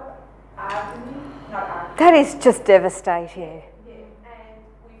a lot of arguing, not arguing. That is just devastating. Yeah, and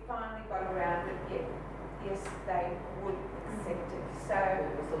we finally got around it. Yes, they would accept it. So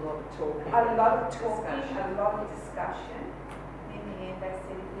It was a lot of talking. a lot of talking, a lot of discussion. In the end, they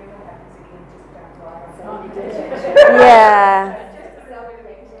said, if it ever happens again, just don't lie. Yeah. Just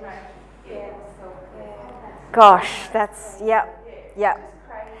self-regulation. Yeah. Gosh, that's, yeah. Just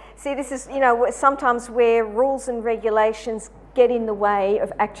crazy. See, this is, sometimes where rules and regulations get in the way of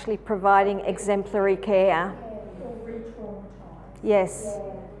actually providing exemplary care. Or re-traumatise. Yes.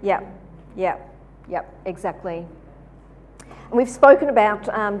 Yep, exactly. And we've spoken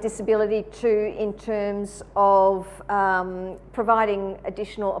about disability too in terms of providing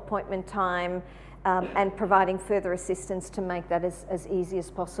additional appointment time and providing further assistance to make that as easy as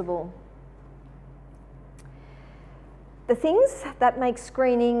possible. The things that make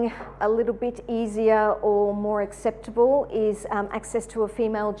screening a little bit easier or more acceptable is access to a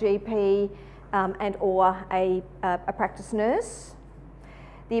female GP and or a practice nurse,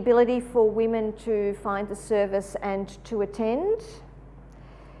 the ability for women to find the service and to attend,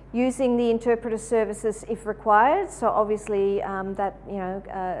 using the interpreter services if required. So obviously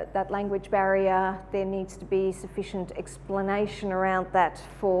that language barrier, there needs to be sufficient explanation around that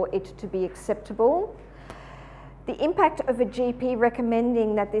for it to be acceptable. The impact of a GP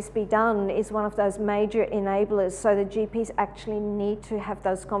recommending that this be done is one of those major enablers. So the GPs actually need to have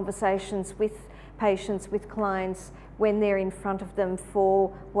those conversations with patients, with clients, when they're in front of them for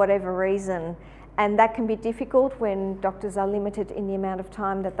whatever reason. And that can be difficult when doctors are limited in the amount of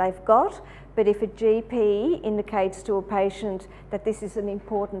time that they've got. But if a GP indicates to a patient that this is an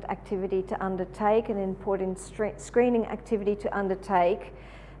important activity to undertake, an important screening activity to undertake,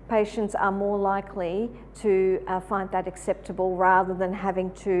 patients are more likely to find that acceptable rather than having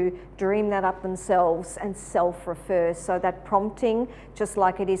to dream that up themselves and self-refer. So that prompting, just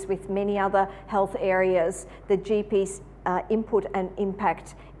like it is with many other health areas, the GP's input and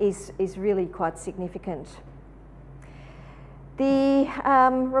impact is really quite significant. The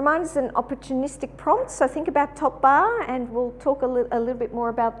reminders and opportunistic prompts, so think about top bar, and we'll talk a little bit more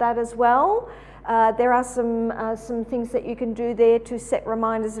about that as well. There are some things that you can do there to set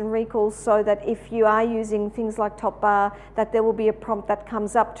reminders and recalls so that if you are using things like top bar, that there will be a prompt that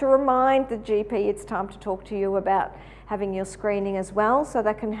comes up to remind the GP it's time to talk to you about having your screening as well, so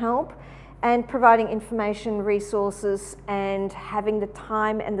that can help. And providing information, resources, and having the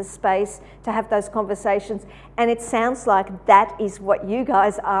time and the space to have those conversations. And it sounds like that is what you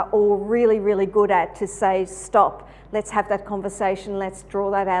guys are all really, really good at, to say, stop, let's have that conversation, let's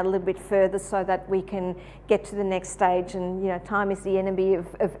draw that out a little bit further so that we can get to the next stage. And time is the enemy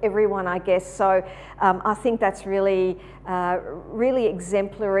of everyone, I guess. So I think that's really, really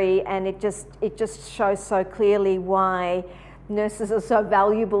exemplary, and it just shows so clearly why nurses are so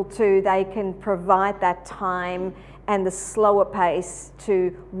valuable too. They can provide that time and the slower pace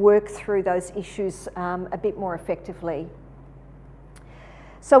to work through those issues a bit more effectively.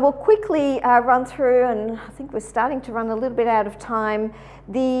 So we'll quickly run through, and I think we're starting to run a little bit out of time,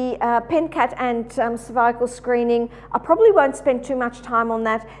 the PenCat and cervical screening. I probably won't spend too much time on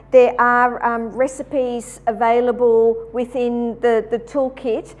that. There are recipes available within the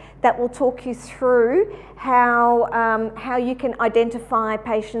toolkit that will talk you through how you can identify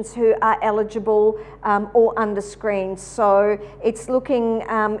patients who are eligible or under-screened. So it's looking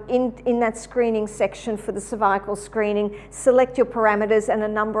in that screening section for the cervical screening, select your parameters, and a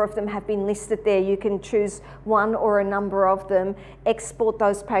number of them have been listed there. You can choose one or a number of them, export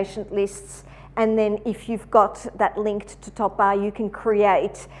those patient lists, and then if you've got that linked to top bar, you can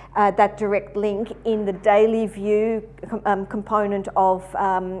create that direct link in the daily view component of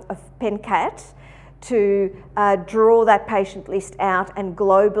PenCat to draw that patient list out and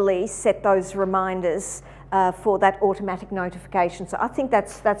globally set those reminders for that automatic notification. So I think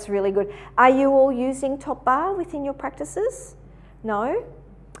that's really good. Are you all using top bar within your practices? No?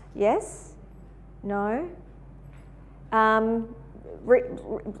 Yes? No?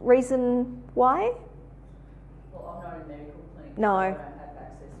 Reason why? Well, I'm not in medical clinic, No. so I don't have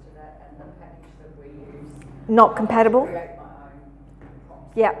access to that, and the package that we use. Not compatible? I create my own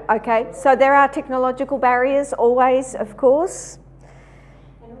prompts. Yeah, okay. So there are technological barriers always, of course.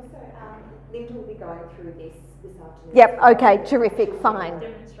 And also, Linda will be going through this afternoon. Yep, okay, terrific, fine.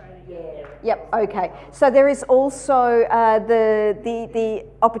 Demonstrating. Yeah. Yep, okay. So there is also the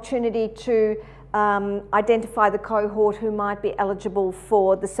opportunity to identify the cohort who might be eligible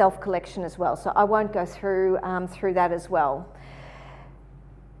for the self-collection as well. So I won't go through that as well.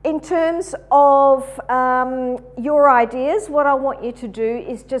 In terms of your ideas, what I want you to do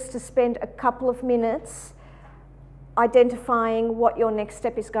is just to spend a couple of minutes identifying what your next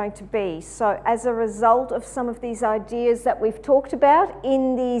step is going to be. So as a result of some of these ideas that we've talked about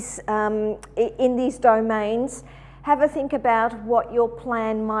in these domains, have a think about what your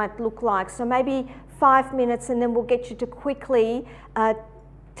plan might look like. So maybe 5 minutes, and then we'll get you to quickly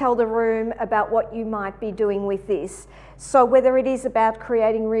tell the room about what you might be doing with this. So whether it is about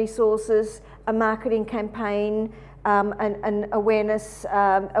creating resources, a marketing campaign, an awareness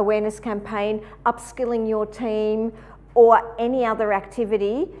campaign, upskilling your team, or any other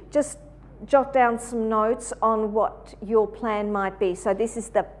activity, just jot down some notes on what your plan might be. So this is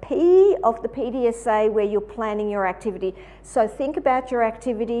the P of the PDSA, where you're planning your activity. So think about your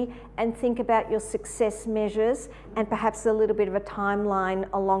activity and think about your success measures, and perhaps a little bit of a timeline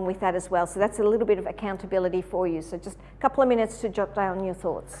along with that as well. So that's a little bit of accountability for you. So just a couple of minutes to jot down your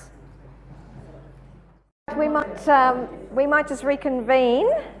thoughts. We might just reconvene.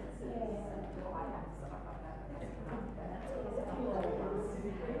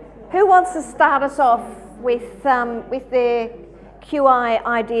 Who wants to start us off with their QI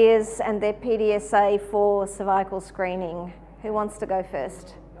ideas and their PDSA for cervical screening? Who wants to go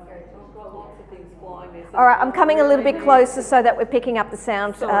first? All right, I'm coming a little bit closer so that we're picking up the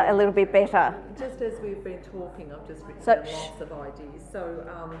sound a little bit better. Just as we've been talking, I've just written down lots of ideas. So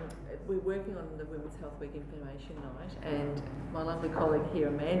we're working on the Women's Health Week Information Night, and my lovely colleague here,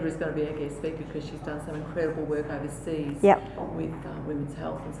 Amanda, is going to be our guest speaker because she's done some incredible work overseas with women's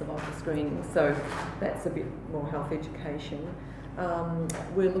health and cervical screening. So that's a bit more health education.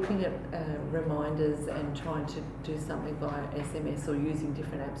 We're looking at reminders and trying to do something via SMS or using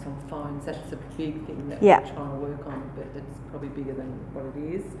different apps on phones. That's a big thing that we're trying to work on, but it's probably bigger than what it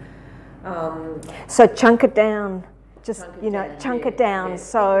is. So chunk it down. Just, chunk it down. Yeah.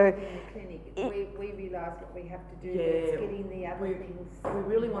 So we realise what we have to do. It's getting the other things. We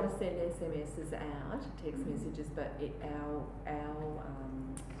really want to send SMSs out, text messages, but our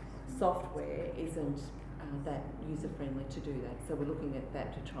software isn't that user-friendly to do that. So we're looking at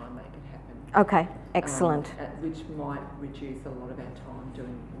that to try and make it happen. Okay, excellent. Which might reduce a lot of our time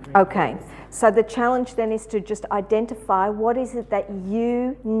doing. Okay, so the challenge then is to just identify what is it that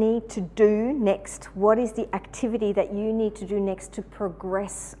you need to do next. What is the activity that you need to do next to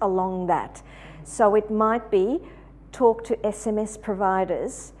progress along that? So it might be talk to SMS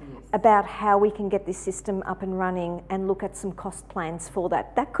providers about how we can get this system up and running and look at some cost plans for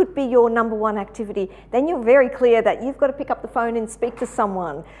that. That could be your number one activity. Then you're very clear that you've got to pick up the phone and speak to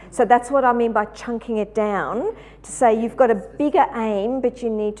someone. So that's what I mean by chunking it down, to say you've got a bigger aim, but you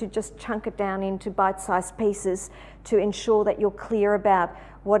need to just chunk it down into bite-sized pieces to ensure that you're clear about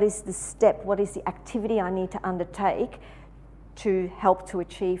what is the step, what is the activity I need to undertake to help to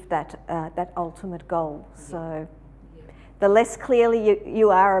achieve that, that ultimate goal. So the less clearly you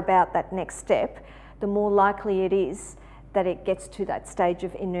are about that next step, the more likely it is that it gets to that stage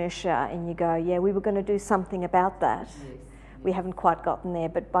of inertia and you go, yeah, we were going to do something about that. We haven't quite gotten there.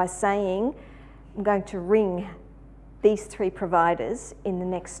 But by saying, I'm going to ring these 3 providers in the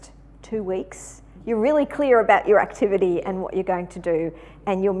next 2 weeks, you're really clear about your activity and what you're going to do,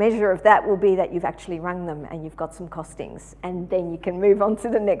 and your measure of that will be that you've actually rung them and you've got some costings, and then you can move on to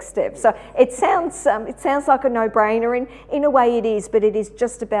the next step. So it sounds like a no-brainer. In a way it is, but it is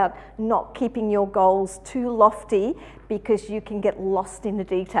just about not keeping your goals too lofty, because you can get lost in the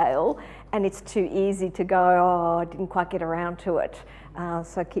detail and it's too easy to go, oh, I didn't quite get around to it.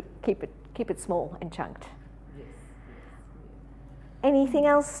 So keep it small and chunked. Anything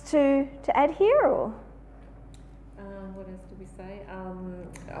else to add here, or? What else did we say?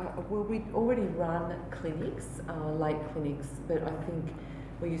 Well, we already run clinics, late clinics, but I think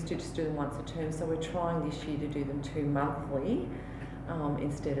we used to just do them once a term, so we're trying this year to do them 2 monthly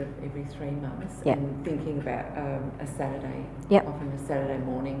instead of every 3 months, and thinking about a Saturday, often a Saturday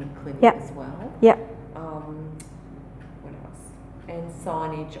morning clinic as well. What else? And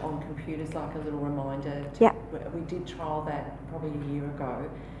signage on computers, like a little reminder. We did trial that probably a year ago,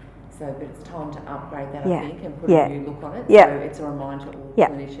 so but it's time to upgrade that, I think, and put a new look on it. So it's a reminder to all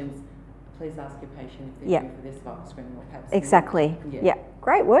clinicians, please ask your patient if they're due for their cervical screening or perhaps. Exactly.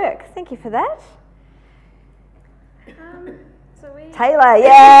 Great work. Thank you for that.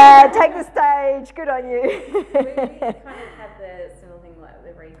 Taylor, take the stage. Good on you. We kind of had the similar thing like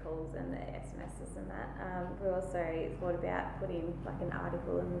the recalls and the SMSs and that. We also thought about putting like an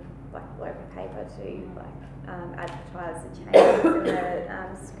article in like local paper to advertise the changes in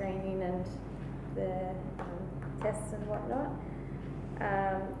the screening and the tests and whatnot.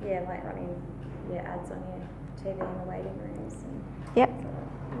 Like running ads on your TV in the waiting rooms.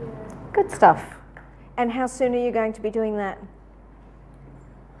 Good stuff. And how soon are you going to be doing that?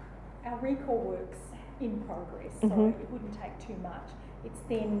 Our recall works in progress, so it wouldn't take too much. It's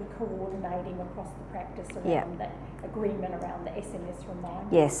then coordinating across the practice around that agreement around the SMS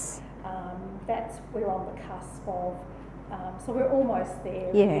reminders. Yes. We're on the cusp of, so we're almost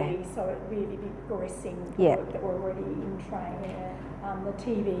there really, so it really be progressing the work that we're already in training. The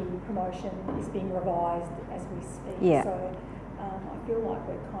TV promotion is being revised as we speak, so I feel like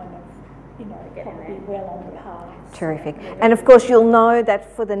we're kind of, probably well on the path. Terrific. And of course you'll know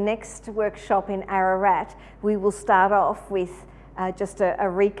that for the next workshop in Ararat, we will start off with just a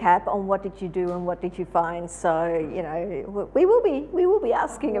recap on what did you do and what did you find. So, we will be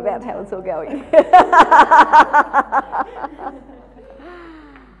asking about how it's all going.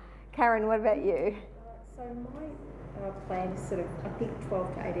 Karen, what about you? So my plan is sort of, I think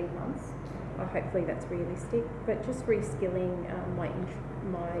 12 to 18 months. Hopefully that's realistic, but just reskilling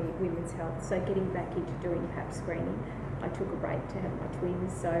my women's health. So getting back into doing Pap screening. I took a break to have my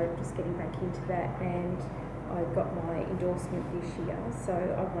twins, so just getting back into that, and I got my endorsement this year, so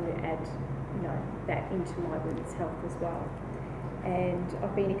I want to add, that into my women's health as well. And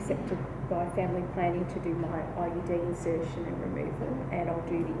I've been accepted by family planning to do my IUD insertion and removal, and I'll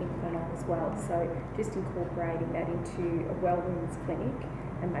do the implant as well. So just incorporating that into a well women's clinic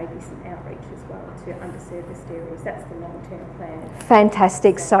and maybe some outreach as well to underserviced areas. That's the long-term plan.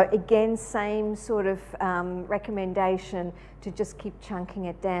 Fantastic. So again, same sort of recommendation to just keep chunking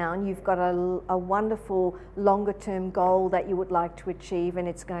it down. You've got a wonderful longer-term goal that you would like to achieve, and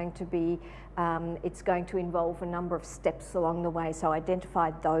it's going to be it's going to involve a number of steps along the way. So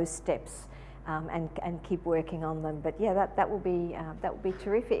identify those steps and keep working on them. But yeah, that will be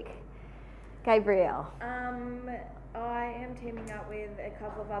terrific. Gabrielle. I am teaming up with a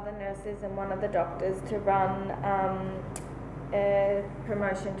couple of other nurses and one of the doctors to run a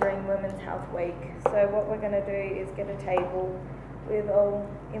promotion during Women's Health Week. So what we're going to do is get a table with all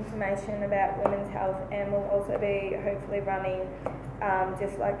information about women's health, and we'll also be hopefully running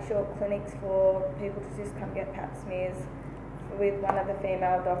just like short clinics for people to just come get pap smears with one of the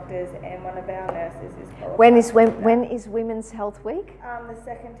female doctors, and one of our nurses is qualified. When is Women's Health Week? The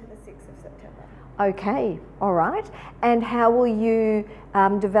 2nd to the 6th of September. Okay, all right. And how will you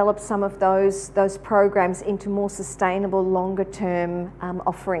develop some of those programs into more sustainable, longer-term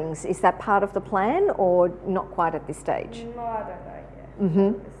offerings? Is that part of the plan, or not quite at this stage? No, I don't know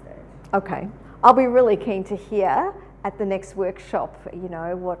yet. At this stage. Okay, I'll be really keen to hear at the next workshop,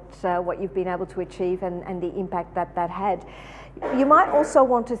 what you've been able to achieve and the impact that had. You might also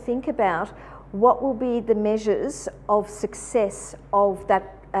want to think about what will be the measures of success of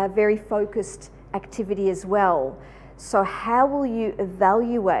that very focused activity as well. So how will you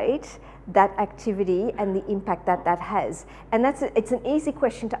evaluate that activity and the impact that has? And it's an easy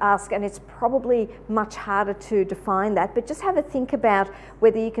question to ask, and it's probably much harder to define that, but just have a think about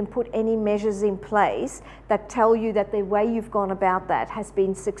whether you can put any measures in place that tell you that the way you've gone about that has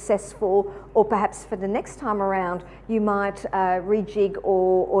been successful, or perhaps for the next time around you might rejig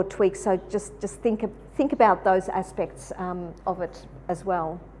or tweak. So just think about those aspects of it as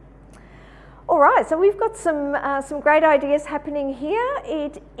well. All right, so we've got some great ideas happening here.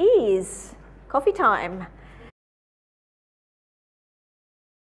 It is coffee time.